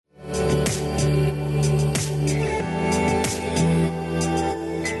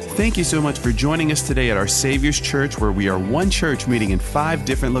Thank you so much for joining us today at our Savior's Church, where we are one church meeting in 5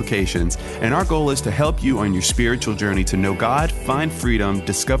 different locations. And our goal is to help you on your spiritual journey to know God, find freedom,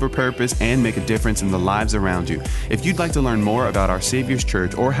 discover purpose, and make a difference in the lives around you. If you'd like to learn more about our Savior's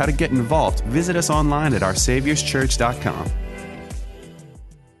Church or how to get involved, visit us online at oursaviorschurch.com.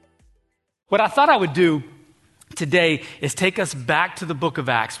 What I thought I would do today is take us back to the book of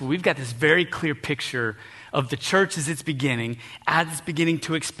Acts, where we've got this very clear picture of the church as it's beginning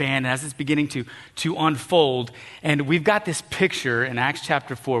to expand, as it's beginning to unfold. And we've got this picture in Acts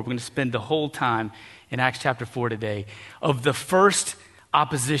chapter 4. We're going to spend the whole time in Acts chapter 4 today of the first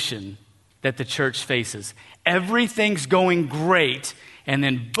opposition that the church faces. Everything's going great, and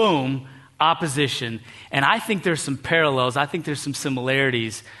then boom, opposition. And I think there's some parallels. I think there's some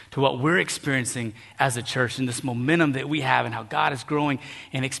similarities to what we're experiencing as a church and this momentum that we have and how God is growing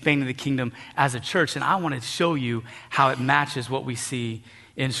and expanding the kingdom as a church. And I want to show you how it matches what we see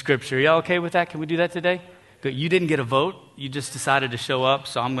in Scripture. Y'all okay with that? Can we do that today? Good. You didn't get a vote. You just decided to show up,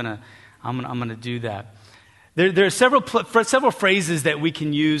 so I'm gonna do that. There are several phrases that we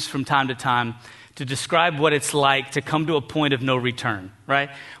can use from time to time to describe what it's like to come to a point of no return, right?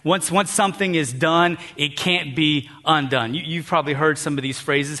 Once something is done, it can't be undone. You've probably heard some of these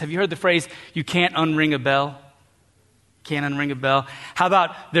phrases. Have you heard the phrase, you can't unring a bell? Can't unring a bell? How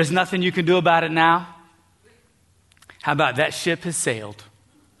about, there's nothing you can do about it now? How about, that ship has sailed?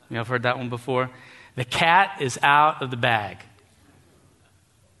 You know, I've heard that one before. The cat is out of the bag.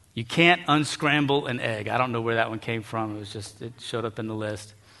 You can't unscramble an egg. I don't know where that one came from. It showed up in the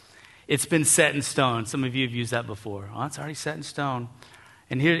list. It's been set in stone. Some of you have used that before. Oh, it's already set in stone.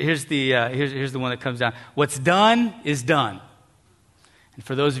 And here's the one that comes down. What's done is done. And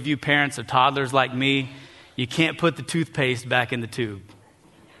for those of you parents of toddlers like me, you can't put the toothpaste back in the tube.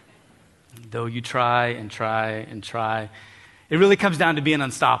 Though you try and try and try. It really comes down to being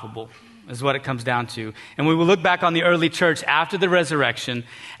unstoppable, is what it comes down to. And when we look back on the early church after the resurrection,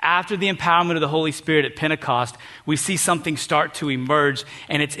 after the empowerment of the Holy Spirit at Pentecost, we see something start to emerge,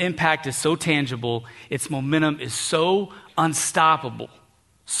 and its impact is so tangible, its momentum is so unstoppable.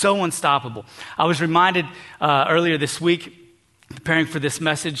 So unstoppable. I was reminded earlier this week, preparing for this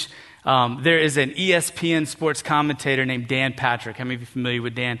message, there is an ESPN sports commentator named Dan Patrick. How many of you are familiar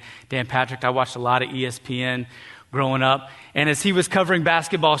with Dan Patrick? I watched a lot of ESPN growing up. And as he was covering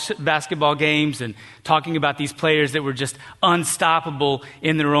basketball games and talking about these players that were just unstoppable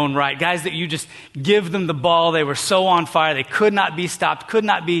in their own right, guys that you just give them the ball, they were so on fire, they could not be stopped, could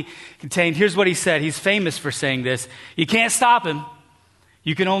not be contained. Here's what he said. He's famous for saying this. You can't stop him.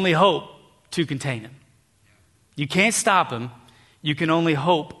 You can only hope to contain him. You can't stop him. You can only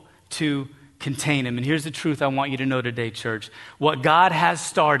hope to contain him. And here's the truth I want you to know today, church. What God has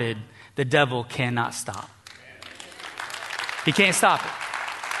started, the devil cannot stop. He can't stop it.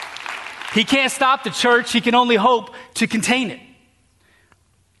 He can't stop the church. He can only hope to contain it.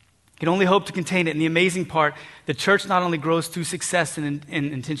 He can only hope to contain it. And the amazing part, the church not only grows through success and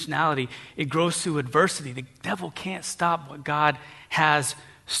intentionality, it grows through adversity. The devil can't stop what God has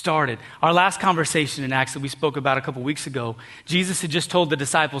started. Our last conversation in Acts that we spoke about a couple weeks ago, Jesus had just told the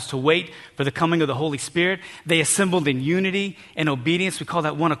disciples to wait for the coming of the Holy Spirit. They assembled in unity and obedience. We call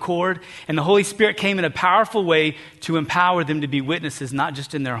that one accord. And the Holy Spirit came in a powerful way to empower them to be witnesses, not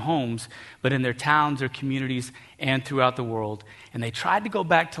just in their homes, but in their towns, their communities, and throughout the world. And they tried to go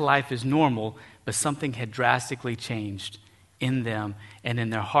back to life as normal, but something had drastically changed in them and in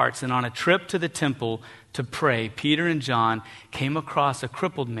their hearts. And on a trip to the temple to pray, Peter and John came across a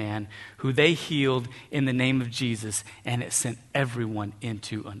crippled man who they healed in the name of Jesus, and it sent everyone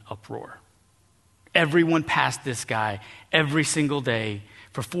into an uproar. Everyone passed this guy every single day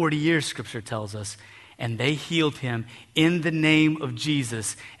for 40 years, Scripture tells us, and they healed him in the name of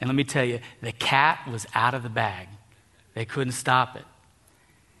Jesus. And let me tell you, the cat was out of the bag. They couldn't stop it.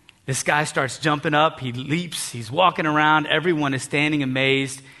 This guy starts jumping up, he leaps, he's walking around, everyone is standing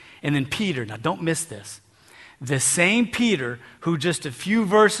amazed. And then Peter, now don't miss this, the same Peter who just a few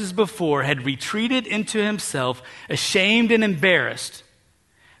verses before had retreated into himself, ashamed and embarrassed,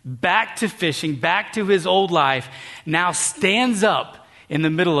 back to fishing, back to his old life, now stands up in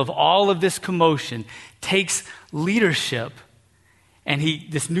the middle of all of this commotion, takes leadership, and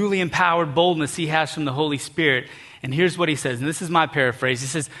this newly empowered boldness he has from the Holy Spirit. And here's what he says, and this is my paraphrase. He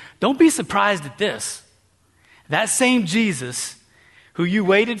says, don't be surprised at this. That same Jesus who you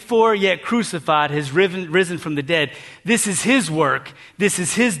waited for yet crucified has risen from the dead. This is his work. This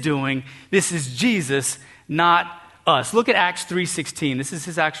is his doing. This is Jesus, not us. Look at Acts 3:16. This is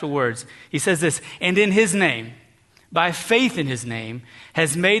his actual words. He says this, and in his name, by faith in his name,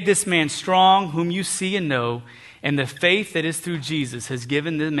 has made this man strong, whom you see and know, And the faith that is through Jesus has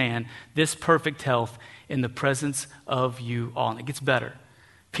given the man this perfect health in the presence of you all. And it gets better.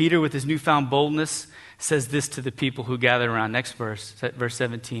 Peter, with his newfound boldness, says this to the people who gathered around. Next verse, verse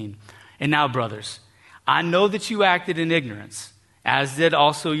 17. And now, brothers, I know that you acted in ignorance, as did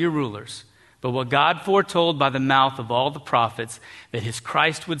also your rulers. But what God foretold by the mouth of all the prophets, that his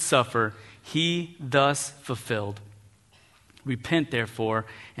Christ would suffer, he thus fulfilled. Repent, therefore,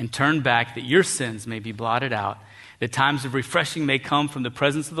 and turn back, that your sins may be blotted out, that times of refreshing may come from the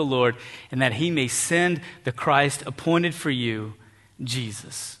presence of the Lord, and that he may send the Christ appointed for you,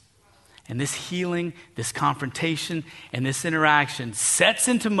 Jesus. And this healing, this confrontation, and this interaction sets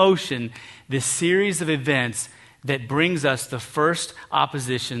into motion this series of events that brings us the first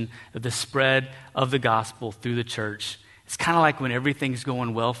opposition of the spread of the gospel through the church. It's kind of like when everything's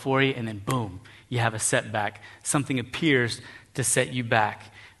going well for you, and then boom, you have a setback. Something appears to set you back.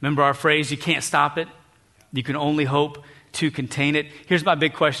 Remember our phrase, you can't stop it. You can only hope to contain it. Here's my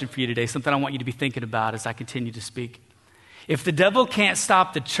big question for you today, something I want you to be thinking about as I continue to speak. If the devil can't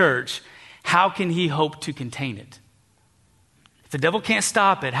stop the church, how can he hope to contain it? If the devil can't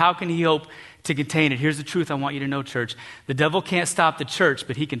stop it, how can he hope to contain it? Here's the truth I want you to know, church. The devil can't stop the church,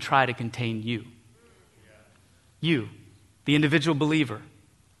 but he can try to contain you. You, the individual believer.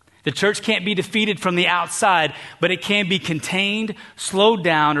 The church can't be defeated from the outside, but it can be contained, slowed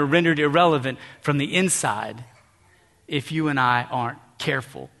down, or rendered irrelevant from the inside if you and I aren't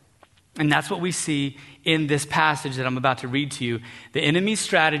careful. And that's what we see in this passage that I'm about to read to you. The enemy's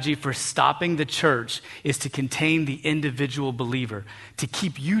strategy for stopping the church is to contain the individual believer, to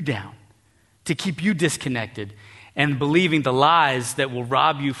keep you down, to keep you disconnected, and believing the lies that will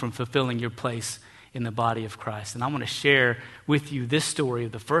rob you from fulfilling your place in the body of Christ. And I want to share with you this story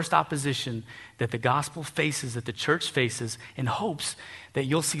of the first opposition that the gospel faces, that the church faces, in hopes that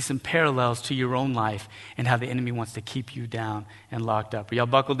you'll see some parallels to your own life and how the enemy wants to keep you down and locked up. Are y'all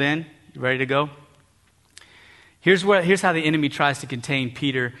buckled in? You ready to go? Here's how the enemy tries to contain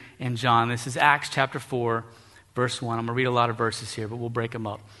Peter and John. This is Acts chapter 4, verse 1. I'm going to read a lot of verses here, but we'll break them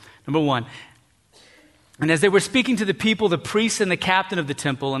up. Number 1. And as they were speaking to the people, the priests and the captain of the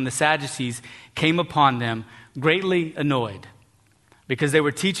temple and the Sadducees came upon them, greatly annoyed, because they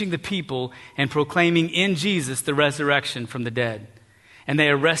were teaching the people and proclaiming in Jesus the resurrection from the dead. And they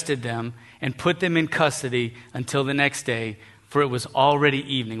arrested them and put them in custody until the next day, for it was already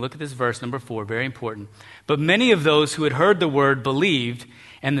evening. Look at this verse, number 4, very important. But many of those who had heard the word believed,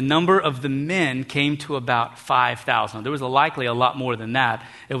 and the number of the men came to about 5,000. There was likely a lot more than that.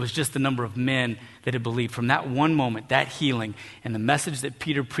 It was just the number of men that had believed. From that one moment, that healing, and the message that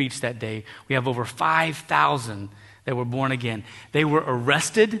Peter preached that day, we have over 5,000 that were born again. They were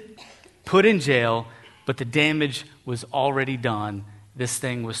arrested, put in jail, but the damage was already done. This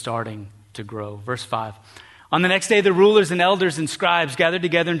thing was starting to grow. Verse 5. On the next day, the rulers and elders and scribes gathered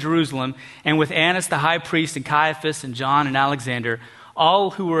together in Jerusalem, and with Annas the high priest and Caiaphas and John and Alexander,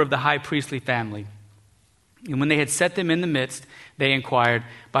 all who were of the high priestly family. And when they had set them in the midst, they inquired,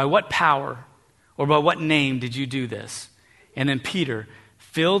 by what power or by what name did you do this? And then Peter,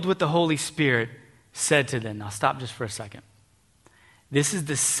 filled with the Holy Spirit, said to them, now stop just for a second. This is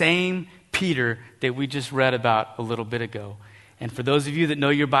the same Peter that we just read about a little bit ago. And for those of you that know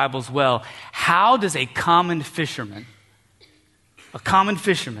your Bibles well, how does a common fisherman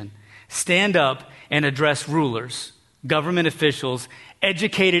stand up and address rulers, government officials,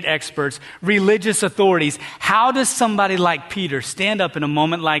 educated experts, religious authorities? How does somebody like Peter stand up in a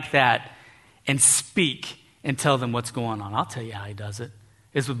moment like that and speak and tell them what's going on? I'll tell you how he does it.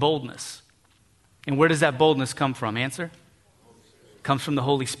 It's with boldness. And where does that boldness come from? Answer? It comes from the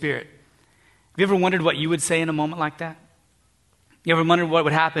Holy Spirit. Have you ever wondered what you would say in a moment like that? You ever wondered what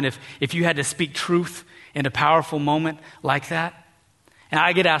would happen if you had to speak truth in a powerful moment like that? And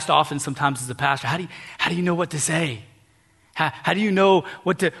I get asked often sometimes as a pastor, how do you know what to say? How do you know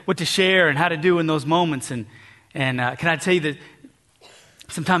what to share and how to do in those moments? And can I tell you that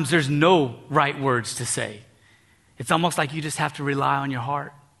sometimes there's no right words to say. It's almost like you just have to rely on your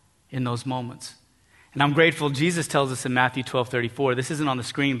heart in those moments. And I'm grateful. Jesus tells us in Matthew 12:34, this isn't on the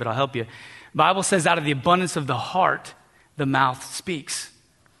screen, but I'll help you. The Bible says out of the abundance of the heart, the mouth speaks.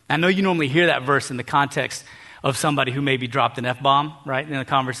 I know you normally hear that verse in the context of somebody who maybe dropped an F-bomb, right, in a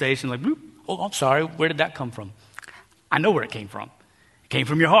conversation, like, oh, I'm sorry, where did that come from? I know where it came from. It came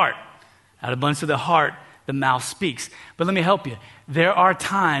from your heart. Out of the abundance of the heart, the mouth speaks. But let me help you. There are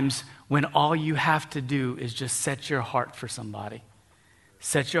times when all you have to do is just set your heart for somebody.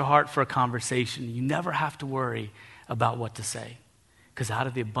 Set your heart for a conversation. You never have to worry about what to say, because out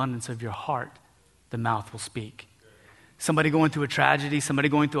of the abundance of your heart, the mouth will speak. somebody going through a tragedy, somebody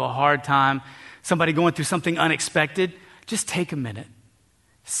going through a hard time, somebody going through something unexpected, just take a minute.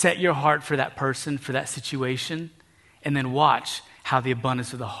 Set your heart for that person, for that situation, and then watch how the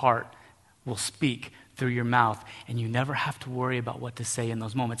abundance of the heart will speak through your mouth, and you never have to worry about what to say in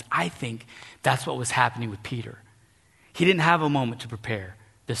those moments. I think that's what was happening with Peter. He didn't have a moment to prepare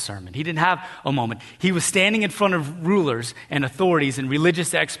this sermon. He didn't have a moment. He was standing in front of rulers and authorities and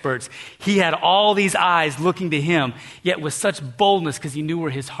religious experts. He had all these eyes looking to him, yet with such boldness, because he knew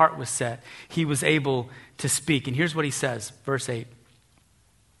where his heart was set, he was able to speak. And here's what he says, verse 8.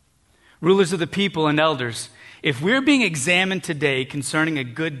 Rulers of the people and elders, if we're being examined today concerning a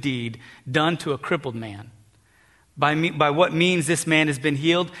good deed done to a crippled man, by what means this man has been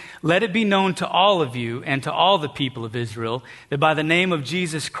healed, let it be known to all of you and to all the people of Israel that by the name of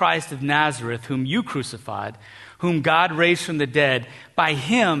Jesus Christ of Nazareth, whom you crucified, whom God raised from the dead, by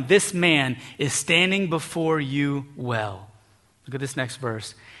him this man is standing before you well. Look at this next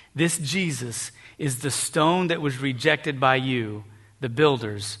verse. This Jesus is the stone that was rejected by you, the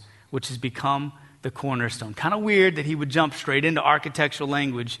builders, which has become the cornerstone. Kind of weird that he would jump straight into architectural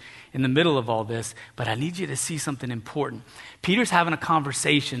language in the middle of all this, but I need you to see something important. Peter's having a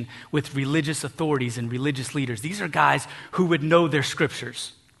conversation with religious authorities and religious leaders. These are guys who would know their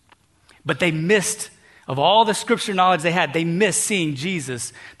scriptures, but they missed, of all the scripture knowledge they had, they missed seeing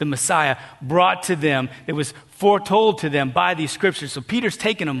Jesus, the Messiah, brought to them, that was foretold to them by these scriptures. So Peter's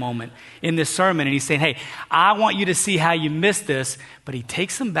taking a moment in this sermon and he's saying, hey, I want you to see how you missed this, but he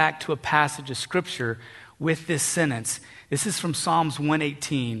takes them back to a passage of scripture with this sentence. This is from Psalms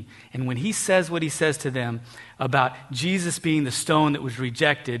 118, and when he says what he says to them about Jesus being the stone that was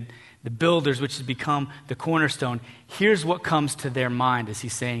rejected, the builders which has become the cornerstone, here's what comes to their mind as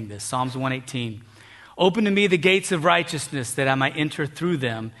he's saying this. Psalms 118. Open to me the gates of righteousness that I might enter through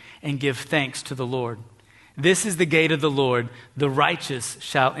them and give thanks to the Lord. This is the gate of the Lord. The righteous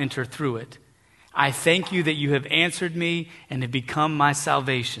shall enter through it. I thank you that you have answered me and have become my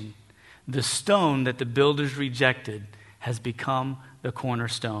salvation. The stone that the builders rejected has become the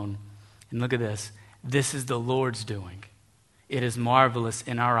cornerstone. And look at this. This is the Lord's doing. It is marvelous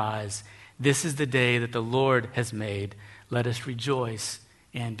in our eyes. This is the day that the Lord has made. Let us rejoice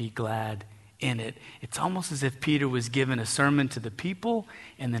and be glad in it. It's almost as if Peter was given a sermon to the people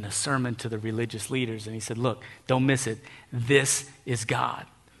and then a sermon to the religious leaders. And he said, look, don't miss it. This is God.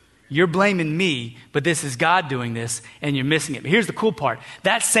 You're blaming me, but this is God doing this, and you're missing it. But here's the cool part.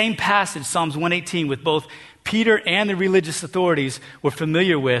 That same passage, Psalms 118, with both Peter and the religious authorities were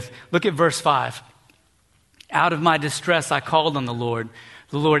familiar with. Look at verse 5. Out of my distress I called on the Lord.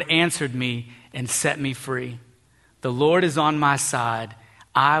 The Lord answered me and set me free. The Lord is on my side.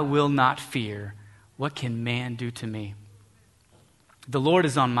 I will not fear. What can man do to me? The Lord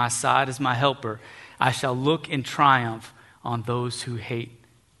is on my side as my helper. I shall look in triumph on those who hate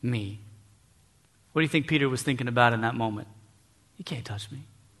me. What do you think Peter was thinking about in that moment? You can't touch me.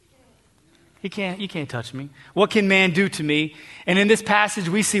 You can't touch me. What can man do to me? And in this passage,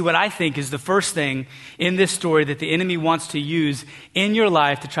 we see what I think is the first thing in this story that the enemy wants to use in your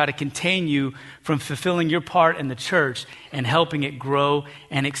life to try to contain you from fulfilling your part in the church and helping it grow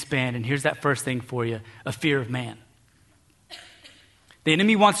and expand. And here's that first thing for you, a fear of man. The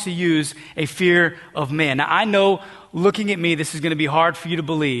enemy wants to use a fear of man. Now, I know looking at me, this is going to be hard for you to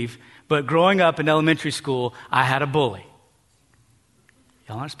believe, but growing up in elementary school, I had a bully.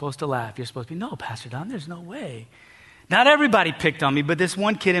 Y'all aren't supposed to laugh. You're supposed to be, no, Pastor Don, there's no way. Not everybody picked on me, but this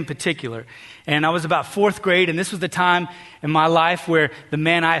one kid in particular. And I was about fourth grade, and this was the time in my life where the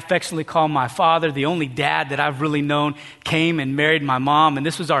man I affectionately call my father, the only dad that I've really known, came and married my mom. And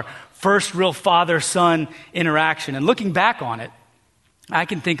this was our first real father-son interaction. And looking back on it, I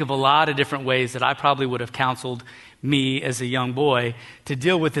can think of a lot of different ways that I probably would have counseled me as a young boy to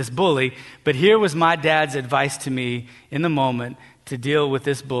deal with this bully. But here was my dad's advice to me in the moment to deal with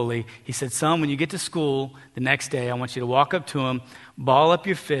this bully. He said, son, when you get to school the next day, I want you to walk up to him, ball up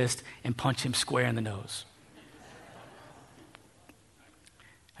your fist, and punch him square in the nose.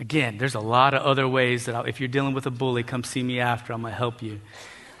 Again, there's a lot of other ways that if you're dealing with a bully, come see me after. I'm going to help you.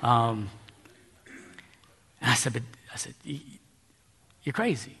 And I said, you're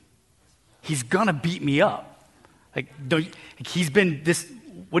crazy. He's going to beat me up. He's been this.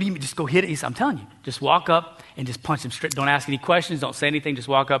 What do you mean? Just go hit it. He said, I'm telling you, just walk up and just punch him straight. Don't ask any questions. Don't say anything. Just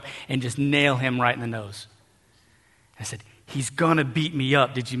walk up and just nail him right in the nose. I said, he's going to beat me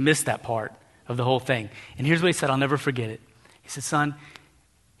up. Did you miss that part of the whole thing? And here's what he said. I'll never forget it. He said, son,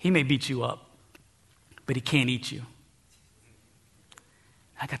 he may beat you up, but he can't eat you.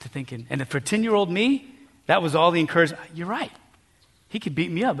 I got to thinking, and for 10-year-old me, that was all the encouragement. You're right. He could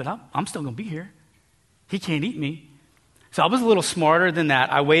beat me up, but I'm still going to be here. He can't eat me. So I was a little smarter than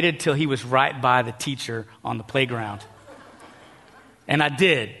that. I waited till he was right by the teacher on the playground. And I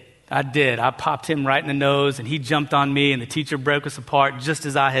did. I popped him right in the nose, and he jumped on me, and the teacher broke us apart just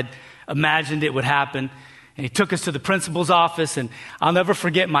as I had imagined it would happen. And he took us to the principal's office, and I'll never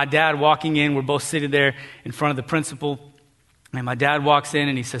forget my dad walking in. We're both sitting there in front of the principal, and my dad walks in,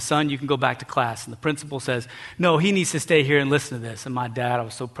 and he says, "Son, you can go back to class." And the principal says, "No, he needs to stay here and listen to this." And my dad, I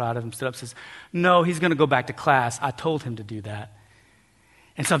was so proud of him, stood up and says, "No, he's going to go back to class. I told him to do that."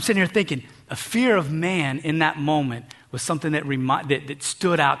 And so I'm sitting here thinking, a fear of man in that moment was something that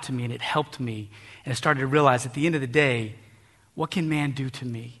stood out to me, and it helped me. And I started to realize at the end of the day, what can man do to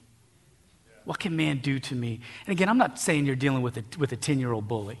me? What can man do to me? And again, I'm not saying you're dealing with a 10-year-old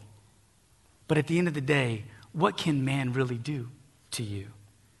bully. But at the end of the day, what can man really do to you?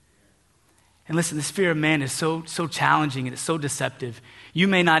 And listen, this fear of man is so challenging, and it's so deceptive. You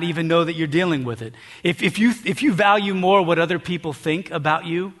may not even know that you're dealing with it. If you value more what other people think about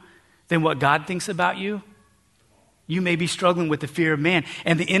you than what God thinks about you, you may be struggling with the fear of man.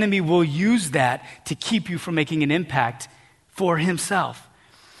 And the enemy will use that to keep you from making an impact for himself,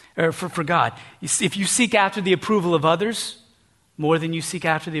 or for God. If you seek after the approval of others more than you seek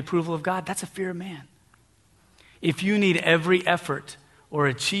after the approval of God, that's a fear of man. If you need every effort or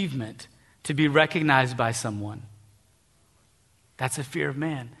achievement to be recognized by someone, that's a fear of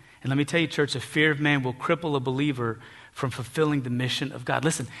man. And let me tell you, church, a fear of man will cripple a believer from fulfilling the mission of God.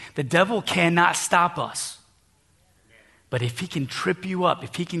 Listen, the devil cannot stop us. But if he can trip you up,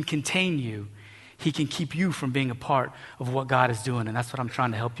 if he can contain you, he can keep you from being a part of what God is doing. And that's what I'm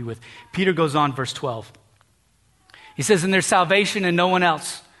trying to help you with. Peter goes on, verse 12. He says, "And there's salvation in no one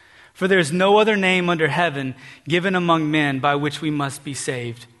else, for there is no other name under heaven given among men by which we must be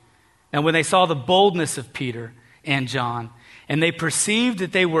saved." Now, when they saw the boldness of Peter and John, and they perceived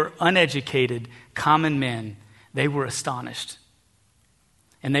that they were uneducated, common men, they were astonished.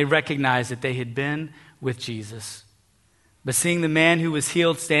 And they recognized that they had been with Jesus. But seeing the man who was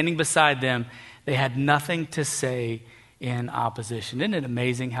healed standing beside them, they had nothing to say in opposition. Isn't it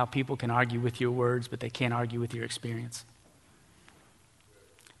amazing how people can argue with your words, but they can't argue with your experience?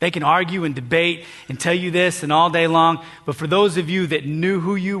 They can argue and debate and tell you this and all day long, but for those of you that knew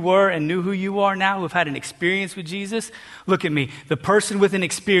who you were and knew who you are now, who have had an experience with Jesus, look at me. The person with an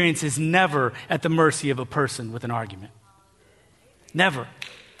experience is never at the mercy of a person with an argument. Never.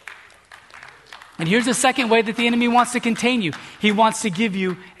 And here's the second way that the enemy wants to contain you. He wants to give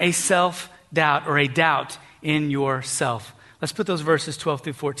you a self-doubt or a doubt in yourself. Let's put those verses 12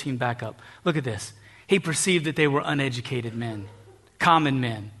 through 14 back up. Look at this. He perceived that they were uneducated men, common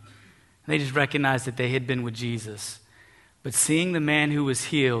men. They just recognized that they had been with Jesus. But seeing the man who was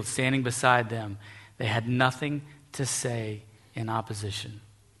healed standing beside them, they had nothing to say in opposition.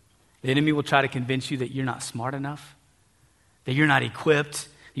 The enemy will try to convince you that you're not smart enough, that you're not equipped,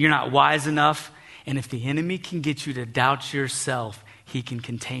 you're not wise enough. And if the enemy can get you to doubt yourself, he can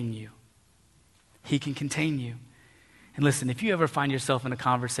contain you. He can contain you. And listen, if you ever find yourself in a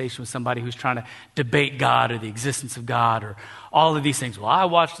conversation with somebody who's trying to debate God or the existence of God or all of these things, well, I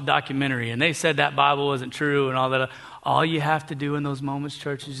watched a documentary and they said that Bible wasn't true and all that. All you have to do in those moments,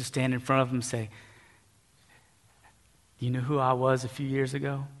 church, is just stand in front of them and say, "You know who I was a few years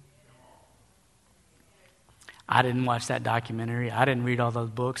ago? I didn't watch that documentary. I didn't read all those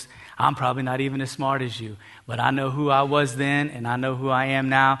books. I'm probably not even as smart as you. But I know who I was then, and I know who I am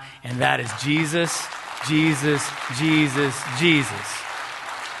now, and that is Jesus, Jesus, Jesus, Jesus."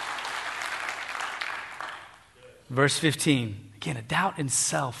 Verse 15. Again, a doubt in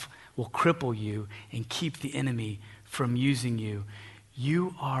self will cripple you and keep the enemy from using you.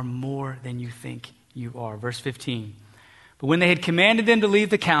 You are more than you think you are. Verse 15. "But when they had commanded them to leave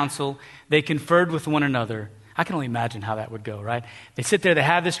the council, they conferred with one another." I can only imagine how that would go, right? They sit there, they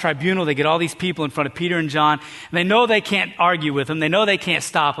have this tribunal, they get all these people in front of Peter and John, and they know they can't argue with them, they know they can't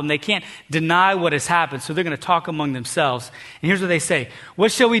stop them, they can't deny what has happened, so they're going to talk among themselves. And here's what they say: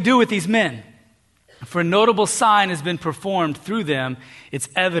 "What shall we do with these men? For a notable sign has been performed through them. It's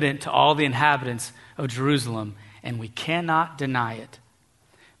evident to all the inhabitants of Jerusalem, and we cannot deny it.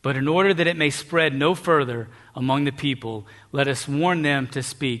 But in order that it may spread no further among the people, let us warn them to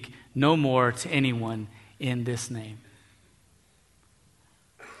speak no more to anyone in this name."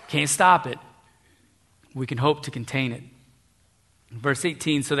 Can't stop it. We can hope to contain it. Verse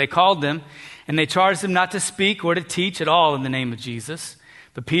 18, "So they called them, and they charged them not to speak or to teach at all in the name of Jesus.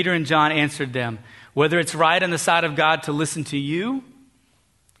 But Peter and John answered them, 'Whether it's right on the side of God to listen to you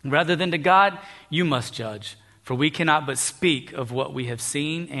rather than to God, you must judge. For we cannot but speak of what we have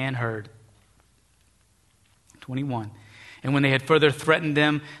seen and heard.'" 21, "And when they had further threatened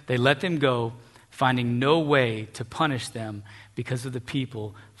them, they let them go, finding no way to punish them because of the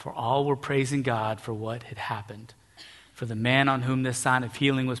people, for all were praising God for what had happened. For the man on whom this sign of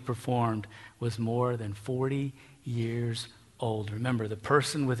healing was performed was more than 40 years old. Remember, the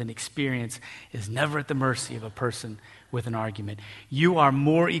person with an experience is never at the mercy of a person with an argument. You are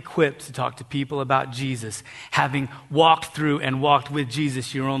more equipped to talk to people about Jesus, having walked through and walked with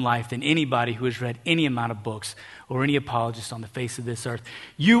Jesus your own life, than anybody who has read any amount of books or any apologist on the face of this earth.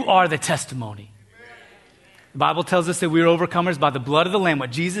 You are the testimony. The Bible tells us that we are overcomers by the blood of the Lamb,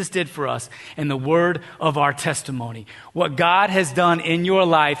 what Jesus did for us, and the word of our testimony. What God has done in your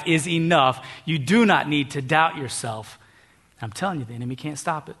life is enough. You do not need to doubt yourself. I'm telling you, the enemy can't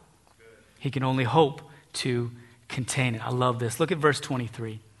stop it. He can only hope to contain it. I love this. Look at verse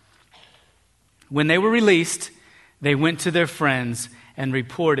 23. When they were released, they went to their friends and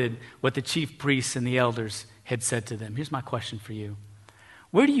reported what the chief priests and the elders had said to them. Here's my question for you.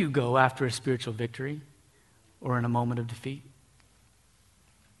 Where do you go after a spiritual victory or in a moment of defeat?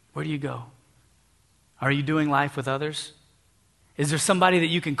 Where do you go? Are you doing life with others? Is there somebody that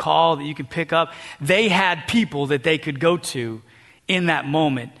you can call, that you can pick up? They had people that they could go to in that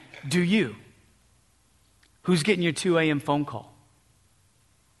moment. Do you? Who's getting your 2 a.m. phone call?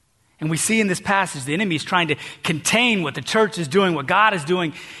 And we see in this passage, the enemy is trying to contain what the church is doing, what God is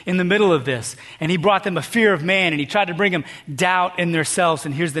doing in the middle of this. And he brought them a fear of man, and he tried to bring them doubt in themselves.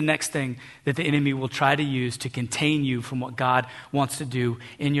 And here's the next thing that the enemy will try to use to contain you from what God wants to do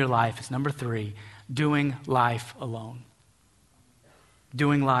in your life. It's number 3, doing life alone.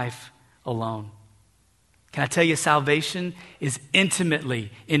 Doing life alone. Can I tell you, salvation is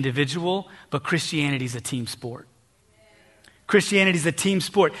intimately individual, but Christianity is a team sport. Christianity is a team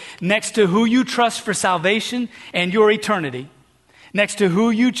sport. Next to who you trust for salvation and your eternity, next to who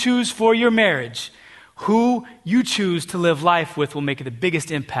you choose for your marriage, who you choose to live life with will make the biggest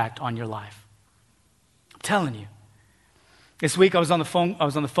impact on your life. I'm telling you. This week I was on the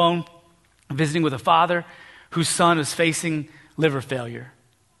phone visiting with a father whose son was facing liver failure.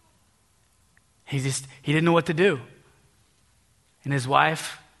 He didn't know what to do. And his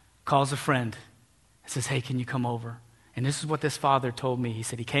wife calls a friend and says, "Hey, can you come over?" And this is what this father told me. He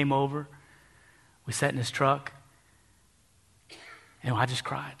said he came over, we sat in his truck, and I just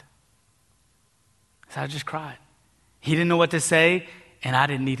cried. I just cried. He didn't know what to say, and I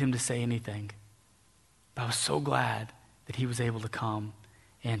didn't need him to say anything. But I was so glad that he was able to come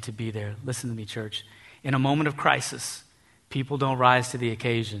and to be there. Listen to me, church. In a moment of crisis, people don't rise to the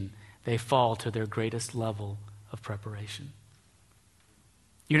occasion. They fall to their greatest level of preparation.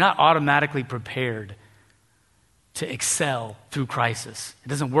 You're not automatically prepared to excel through crisis. It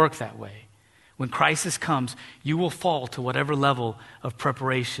doesn't work that way. When crisis comes, you will fall to whatever level of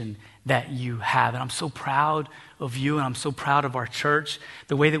preparation that you have. And I'm so proud of you, and I'm so proud of our church,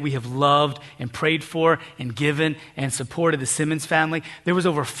 the way that we have loved and prayed for and given and supported the Simmons family. There was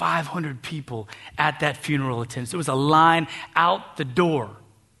over 500 people at that funeral attendance. There was a line out the door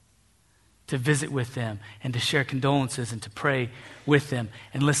to visit with them and to share condolences and to pray with them.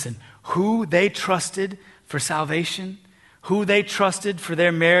 And listen, who they trusted for salvation, who they trusted for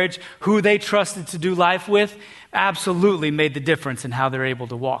their marriage, who they trusted to do life with, absolutely made the difference in how they're able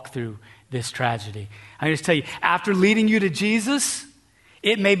to walk through this tragedy. I just tell you, after leading you to Jesus,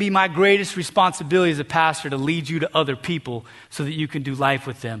 it may be my greatest responsibility as a pastor to lead you to other people so that you can do life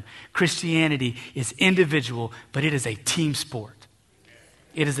with them. Christianity is individual, but it is a team sport.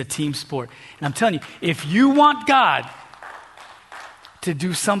 It is a team sport. And I'm telling you, if you want God to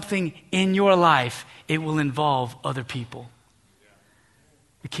do something in your life, it will involve other people.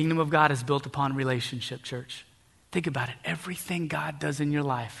 The kingdom of God is built upon relationship, church. Think about it. Everything God does in your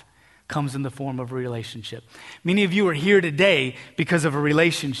life comes in the form of a relationship. Many of you are here today because of a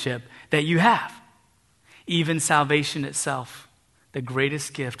relationship that you have. Even salvation itself, the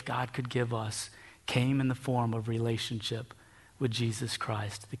greatest gift God could give us, came in the form of relationship with Jesus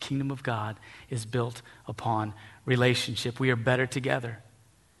Christ. The kingdom of God is built upon relationship. We are better together.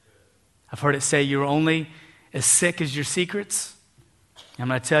 I've heard it say you're only as sick as your secrets. I'm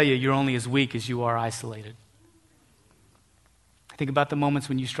going to tell you, you're only as weak as you are isolated. Think about the moments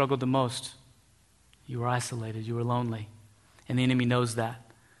when you struggled the most. You were isolated, you were lonely, and the enemy knows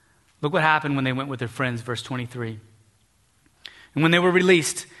that. Look what happened when they went with their friends, verse 23. And when they were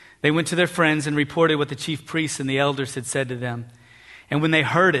released, they went to their friends and reported what the chief priests and the elders had said to them. And when they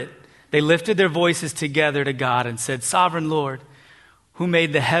heard it, they lifted their voices together to God and said, "Sovereign Lord, who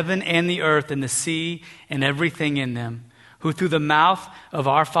made the heaven and the earth and the sea and everything in them, who through the mouth of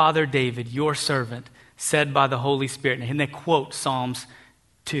our father David, your servant, said by the Holy Spirit," and they quote Psalms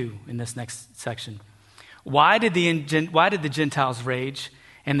 2 in this next section. Why did the Gentiles rage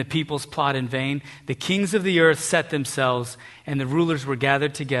and the peoples plot in vain. The kings of the earth set themselves, and the rulers were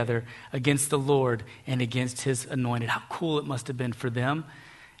gathered together against the Lord and against his anointed. How cool it must have been for them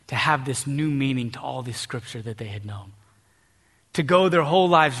to have this new meaning to all this scripture that they had known. To go their whole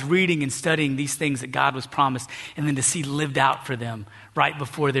lives reading and studying these things that God was promised, and then to see lived out for them right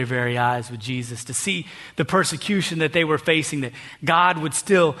before their very eyes with Jesus. To see the persecution that they were facing, that God would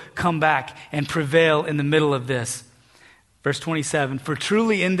still come back and prevail in the middle of this. Verse 27, for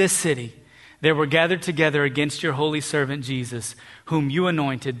truly in this city there were gathered together against your holy servant Jesus, whom you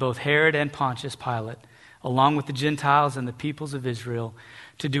anointed, both Herod and Pontius Pilate, along with the Gentiles and the peoples of Israel,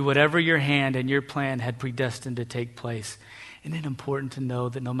 to do whatever your hand and your plan had predestined to take place. Isn't it important to know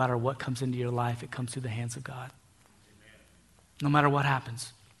that no matter what comes into your life, it comes through the hands of God? No matter what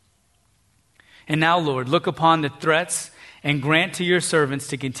happens. And now, Lord, look upon the threats and grant to your servants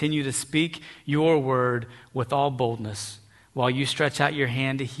to continue to speak your word with all boldness, while you stretch out your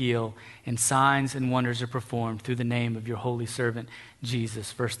hand to heal, and signs and wonders are performed through the name of your holy servant,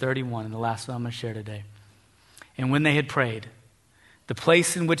 Jesus. Verse 31, and the last one I'm going to share today. And when they had prayed, the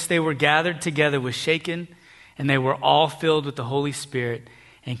place in which they were gathered together was shaken, and they were all filled with the Holy Spirit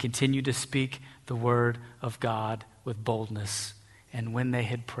and continued to speak the word of God with boldness. And when they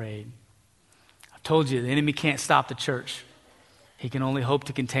had prayed, I've told you, the enemy can't stop the church. He can only hope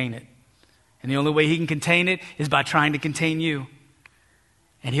to contain it. And the only way he can contain it is by trying to contain you.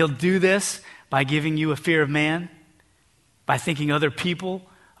 And he'll do this by giving you a fear of man, by thinking other people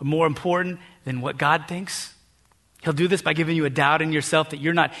are more important than what God thinks. He'll do this by giving you a doubt in yourself that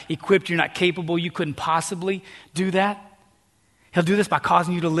you're not equipped, you're not capable, you couldn't possibly do that. He'll do this by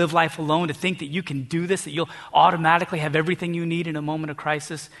causing you to live life alone, to think that you can do this, that you'll automatically have everything you need in a moment of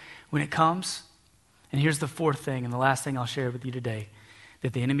crisis when it comes. And here's the fourth thing, and the last thing I'll share with you today,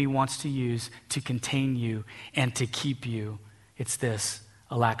 that the enemy wants to use to contain you and to keep you. It's this,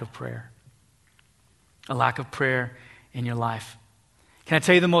 a lack of prayer. A lack of prayer in your life. Can I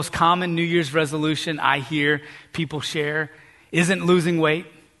tell you the most common New Year's resolution I hear people share isn't losing weight,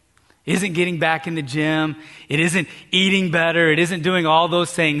 isn't getting back in the gym, it isn't eating better, it isn't doing all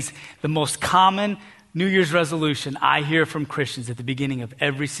those things. The most common New Year's resolution I hear from Christians at the beginning of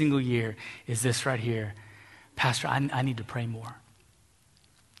every single year is this right here. Pastor, I need to pray more.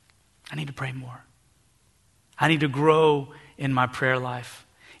 I need to pray more. I need to grow in my prayer life.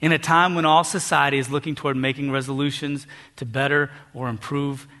 In a time when all society is looking toward making resolutions to better or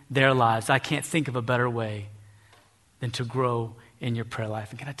improve their lives, I can't think of a better way than to grow in your prayer life.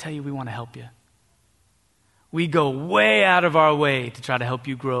 And can I tell you, we want to help you. We go way out of our way to try to help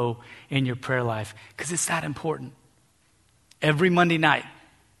you grow in your prayer life because it's that important. Every Monday night,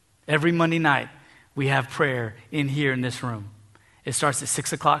 we have prayer in here in this room. It starts at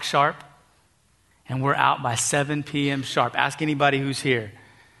 6 o'clock sharp, and we're out by 7 p.m. sharp. Ask anybody who's here.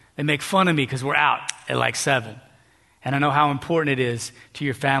 They make fun of me because we're out at like 7. And I know how important it is to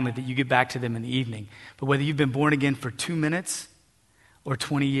your family that you get back to them in the evening. But whether you've been born again for 2 minutes or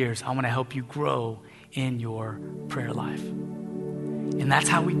 20 years, I want to help you grow in your prayer life. And that's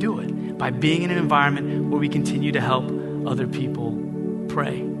how we do it, by being in an environment where we continue to help other people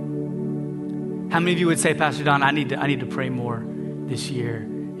pray. How many of you would say, Pastor Don, I need to pray more this year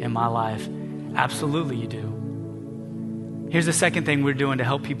in my life? Absolutely you do. Here's the second thing we're doing to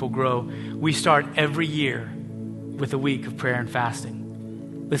help people grow. We start every year with a week of prayer and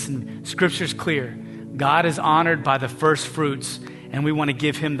fasting. Listen, Scripture's clear. God is honored by the first fruits, and we want to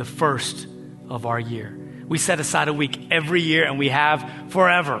give him the first of our year. We set aside a week every year, and we have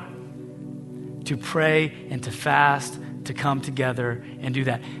forever to pray and to fast, to come together and do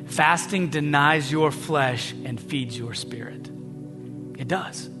that. Fasting denies your flesh and feeds your spirit. It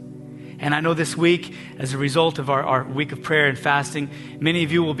does. And I know this week, as a result of our week of prayer and fasting, many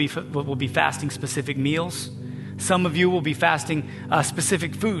of you will be fasting specific meals. Some of you will be fasting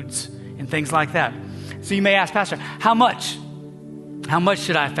specific foods and things like that. So you may ask, Pastor, how much? How much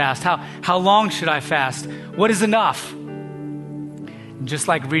should I fast? How long should I fast? What is enough? And just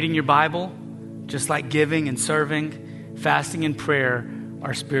like reading your Bible, just like giving and serving, fasting and prayer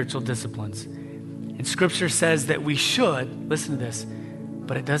are spiritual disciplines. And Scripture says that we should, listen to this,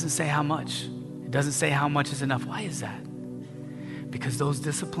 but it doesn't say how much. It doesn't say how much is enough. Why is that? Because those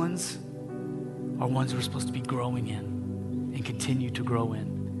disciplines are ones we're supposed to be growing in and continue to grow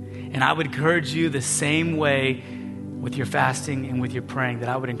in. And I would encourage you the same way with your fasting and with your praying, that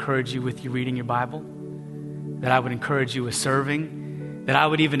I would encourage you with you reading your Bible, that I would encourage you with serving, that I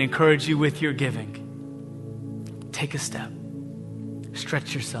would even encourage you with your giving. Take a step.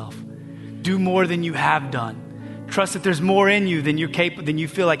 Stretch yourself. Do more than you have done. Trust that there's more in you than you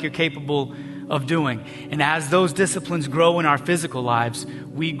feel like you're capable of doing. And as those disciplines grow in our physical lives,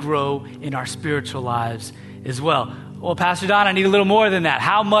 we grow in our spiritual lives as well. Well, Pastor Don, I need a little more than that.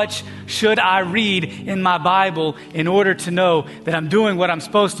 How much should I read in my Bible in order to know that I'm doing what I'm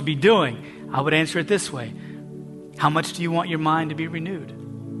supposed to be doing? I would answer it this way. How much do you want your mind to be renewed?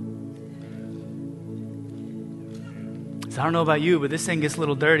 So I don't know about you, but this thing gets a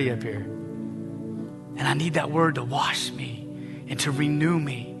little dirty up here. And I need that word to wash me and to renew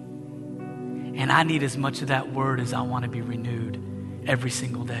me. And I need as much of that word as I want to be renewed every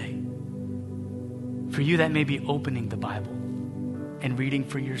single day. For you, that may be opening the Bible and reading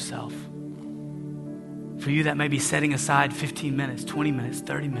for yourself. For you, that may be setting aside 15 minutes, 20 minutes,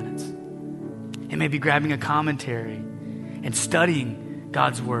 30 minutes. It may be grabbing a commentary and studying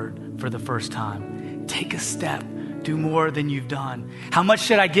God's word for the first time. Take a step. Do more than you've done. How much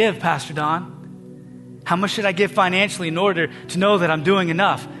should I give, Pastor Don? How much should I give financially in order to know that I'm doing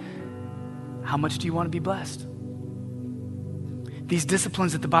enough? How much do you want to be blessed? These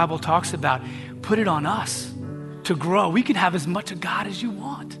disciplines that the Bible talks about, put it on us to grow. We can have as much of God as you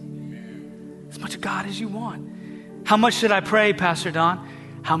want. As much of God as you want. How much should I pray, Pastor Don?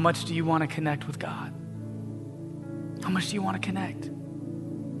 How much do you want to connect with God? How much do you want to connect?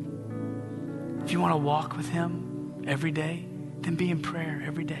 If you want to walk with Him every day, then be in prayer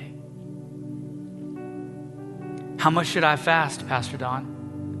every day. How much should I fast, Pastor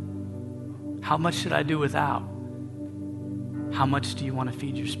Don? How much should I do without? How much do you want to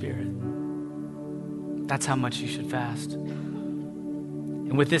feed your spirit? That's how much you should fast.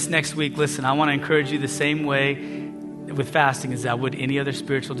 And with this next week, listen, I want to encourage you the same way with fasting as I would any other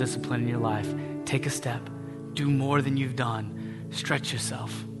spiritual discipline in your life. Take a step. Do more than you've done. Stretch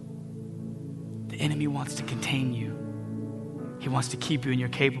yourself. The enemy wants to contain you. He wants to keep you, and you're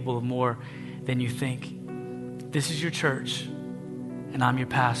capable of more than you think. This is your church, and I'm your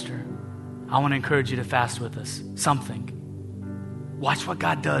pastor. I want to encourage you to fast with us. Something. Watch what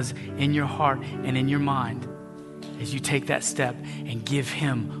God does in your heart and in your mind as you take that step and give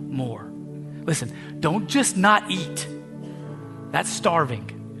Him more. Listen, don't just not eat. That's starving.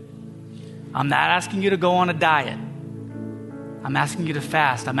 I'm not asking you to go on a diet. I'm asking you to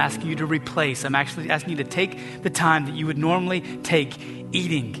fast. I'm asking you to replace. I'm actually asking you to take the time that you would normally take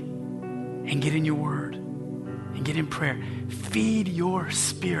eating and get in your word and get in prayer. Feed your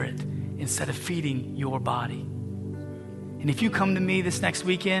spirit instead of feeding your body. And if you come to me this next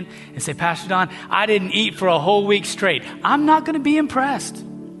weekend and say, Pastor Don, I didn't eat for a whole week straight, I'm not going to be impressed.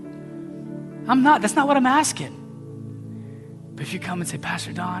 I'm not. That's not what I'm asking. But if you come and say,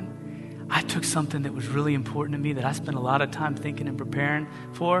 Pastor Don, I took something that was really important to me that I spent a lot of time thinking and preparing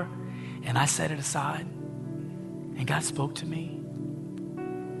for, and I set it aside, and God spoke to me,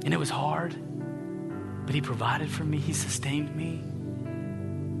 and it was hard, but He provided for me. He sustained me.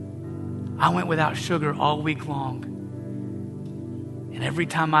 I went without sugar all week long, and every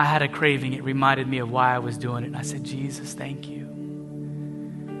time I had a craving, it reminded me of why I was doing it, and I said, Jesus, thank you.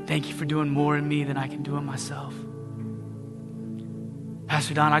 Thank you for doing more in me than I can do in myself.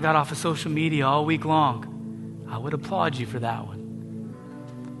 Pastor Don, I got off of social media all week long. I would applaud you for that one.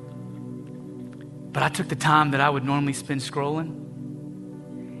 But I took the time that I would normally spend scrolling,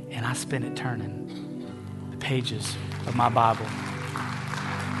 and I spent it turning the pages of my Bible.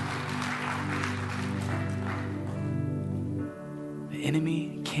 The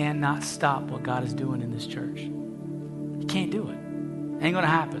enemy cannot stop what God is doing in this church. He can't do it. It ain't going to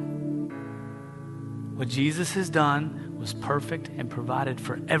happen. What Jesus has done was perfect and provided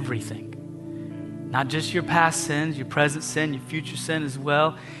for everything. Not just your past sins, your present sin, your future sin as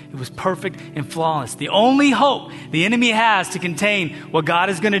well. It was perfect and flawless. The only hope the enemy has to contain what God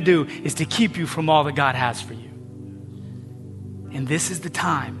is going to do is to keep you from all that God has for you. And this is the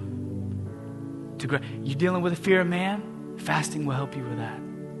time to grow. You're dealing with a fear of man? Fasting will help you with that.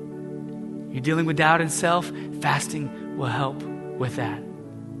 You're dealing with doubt in self? Fasting will help with that.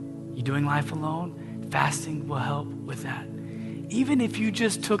 You're doing life alone? Fasting will help with that. Even if you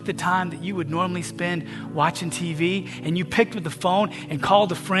just took the time that you would normally spend watching TV and you picked up the phone and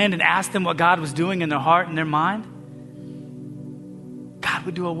called a friend and asked them what God was doing in their heart and their mind, God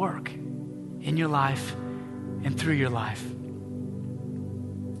would do a work in your life and through your life.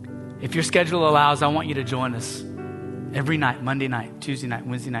 If your schedule allows, I want you to join us every night, Monday night, Tuesday night,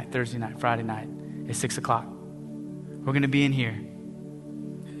 Wednesday night, Thursday night, Friday night at 6 o'clock. We're going to be in here.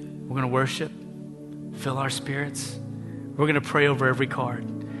 We're going to worship. Fill our spirits. We're going to pray over every card.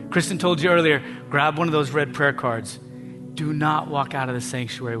 Kristen told you earlier, grab one of those red prayer cards. Do not walk out of the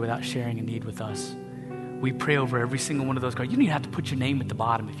sanctuary without sharing a need with us. We pray over every single one of those cards. You don't even have to put your name at the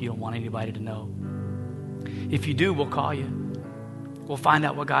bottom if you don't want anybody to know. If you do, we'll call you. We'll find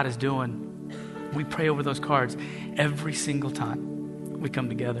out what God is doing. We pray over those cards every single time we come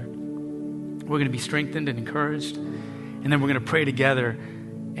together. We're going to be strengthened and encouraged, and then we're going to pray together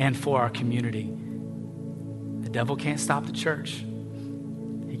and for our community. The devil can't stop the church.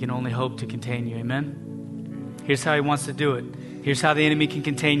 He can only hope to contain you. Amen? Here's how he wants to do it. Here's how the enemy can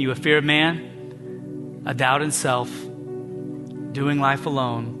contain you: a fear of man, a doubt in self, doing life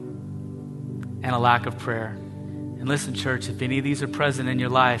alone, and a lack of prayer. And listen, church, if any of these are present in your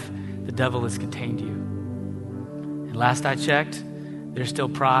life, the devil has contained you. And last I checked, there's still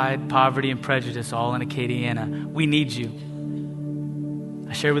pride, poverty, and prejudice all in Acadiana. We need you.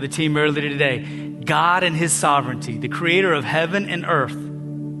 I shared with the team earlier today, God in his sovereignty, the creator of heaven and earth,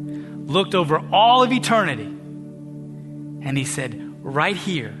 looked over all of eternity, and he said, right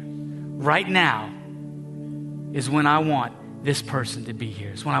here, right now, is when I want this person to be here.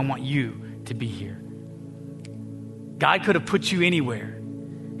 It's when I want you to be here. God could have put you anywhere.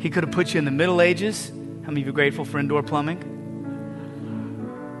 He could have put you in the Middle Ages. How many of you are grateful for indoor plumbing?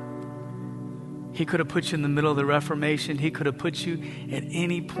 He could have put you in the middle of the Reformation. He could have put you at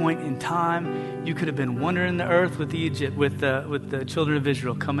any point in time. You could have been wandering the earth with the children of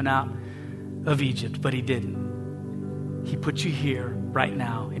Israel coming out of Egypt, but he didn't. He put you here right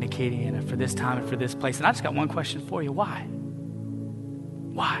now in Acadiana for this time and for this place. And I just got one question for you. Why?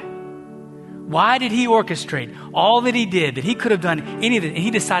 Why? Why did he orchestrate all that he did, that he could have done any of it, and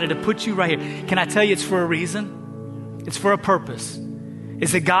he decided to put you right here? Can I tell you it's for a reason? It's for a purpose.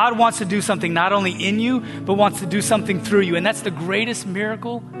 It's that God wants to do something not only in you, but wants to do something through you. And that's the greatest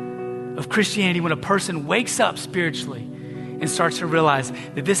miracle of Christianity, when a person wakes up spiritually and starts to realize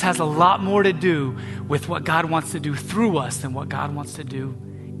that this has a lot more to do with what God wants to do through us than what God wants to do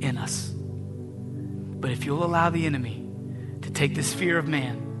in us. But if you'll allow the enemy to take this fear of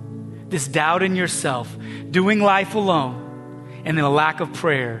man, this doubt in yourself, doing life alone, and then a lack of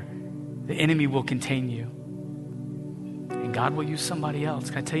prayer, the enemy will contain you. And God will use somebody else.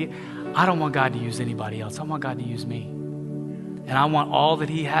 Can I tell you, I don't want God to use anybody else. I want God to use me. And I want all that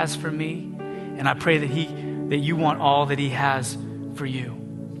he has for me. And I pray that you want all that he has for you.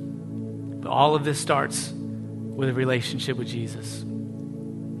 But all of this starts with a relationship with Jesus.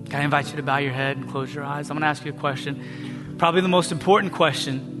 Can I invite you to bow your head and close your eyes? I'm going to ask you a question. Probably the most important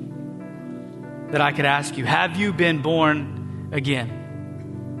question that I could ask you. Have you been born again?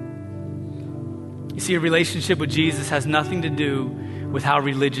 You see, a relationship with Jesus has nothing to do with how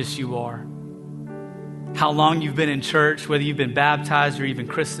religious you are, how long you've been in church, whether you've been baptized or even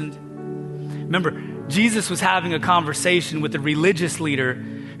christened. Remember, Jesus was having a conversation with a religious leader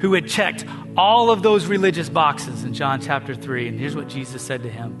who had checked all of those religious boxes in John chapter 3. And here's what Jesus said to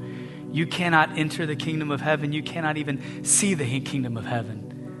him: you cannot enter the kingdom of heaven. You cannot even see the kingdom of heaven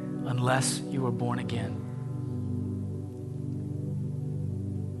unless you are born again.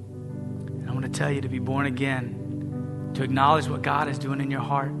 And I want to tell you, to be born again, to acknowledge what God is doing in your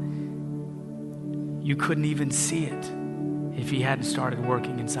heart, you couldn't even see it if he hadn't started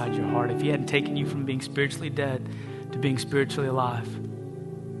working inside your heart, if he hadn't taken you from being spiritually dead to being spiritually alive.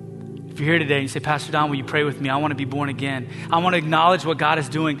 If you're here today and you say, Pastor Don, will you pray with me? I want to be born again. I want to acknowledge what God is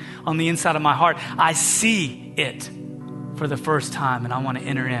doing on the inside of my heart. I see it for the first time, and I want to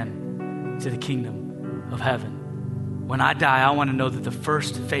enter in to the kingdom of heaven. When I die, I want to know that the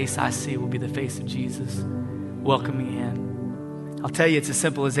first face I see will be the face of Jesus welcoming me in. I'll tell you, it's as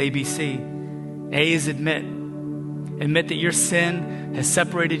simple as ABC. A is admit. Admit that your sin has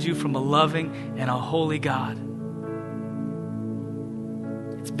separated you from a loving and a holy God.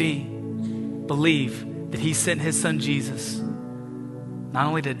 It's B. Believe that he sent his son Jesus, not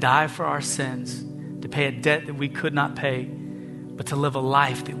only to die for our sins, to pay a debt that we could not pay, but to live a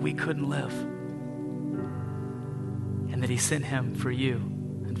life that we couldn't live. And that he sent him for you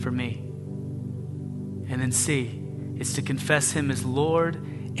and for me. And then C, it's to confess him as Lord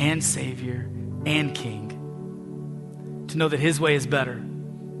and Savior and King. To know that his way is better.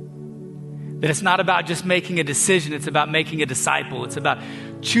 That it's not about just making a decision, it's about making a disciple. It's about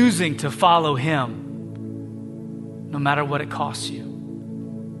choosing to follow him no matter what it costs you.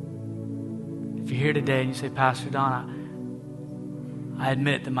 If you're here today and you say, Pastor Don, I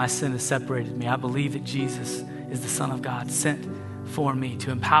admit that my sin has separated me. I believe that Jesus is the Son of God sent for me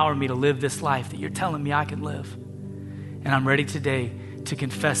to empower me to live this life that you're telling me I can live. And I'm ready today to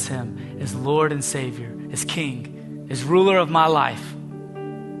confess him as Lord and Savior, as King, as ruler of my life.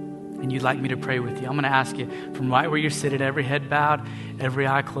 And you'd like me to pray with you. I'm going to ask you from right where you're sitting, every head bowed, every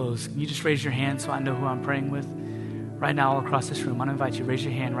eye closed. Can you just raise your hand so I know who I'm praying with? Right now, all across this room, I'm going to invite you, raise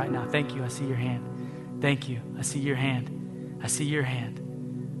your hand right now. Thank you, I see your hand. Thank you, I see your hand. I see your hand.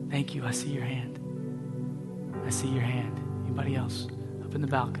 Thank you, I see your hand. I see your hand. Anybody else up in the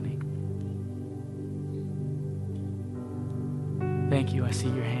balcony? Thank you. I see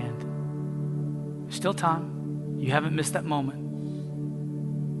your hand. There's still time. You haven't missed that moment.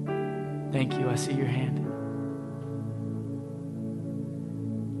 Thank you. I see your hand.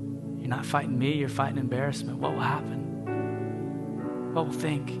 You're not fighting me. You're fighting embarrassment. What will happen? What will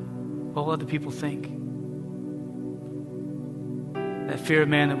think? What will other people think? That fear of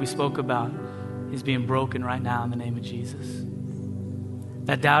man that we spoke about is being broken right now in the name of Jesus.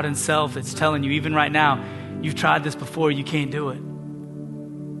 That doubt in self that's telling you, even right now, you've tried this before, you can't do it.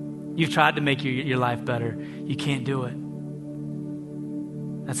 You've tried to make your life better. You can't do it.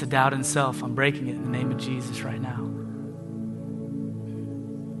 That's a doubt in self. I'm breaking it in the name of Jesus right now.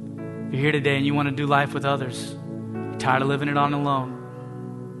 If you're here today and you want to do life with others, you're tired of living it on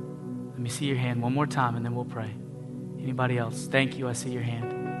alone, let me see your hand one more time and then we'll pray. Anybody else? Thank you. I see your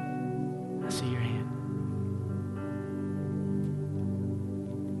hand. I see your hand.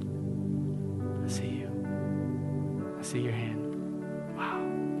 I see you. I see your hand. Wow.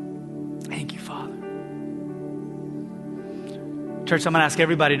 Thank you, Father. Church, I'm going to ask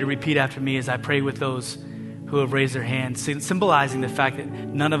everybody to repeat after me as I pray with those who have raised their hands, symbolizing the fact that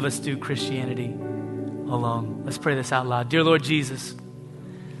none of us do Christianity alone. Let's pray this out loud. Dear Lord Jesus,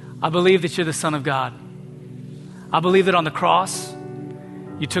 I believe that you're the Son of God. I believe that on the cross,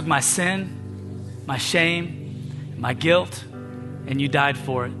 you took my sin, my shame, my guilt, and you died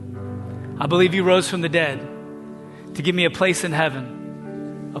for it. I believe you rose from the dead to give me a place in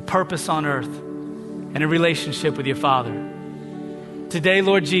heaven, a purpose on earth, and a relationship with your Father. Today,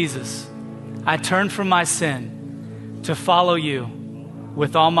 Lord Jesus, I turn from my sin to follow you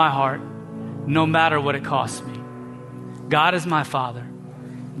with all my heart, no matter what it costs me. God is my Father.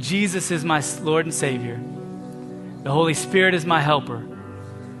 Jesus is my Lord and Savior. The Holy Spirit is my helper.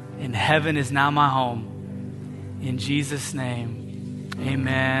 And heaven is now my home. In Jesus' name,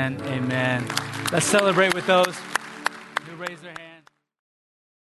 amen, amen. Let's celebrate with those who raise their hands.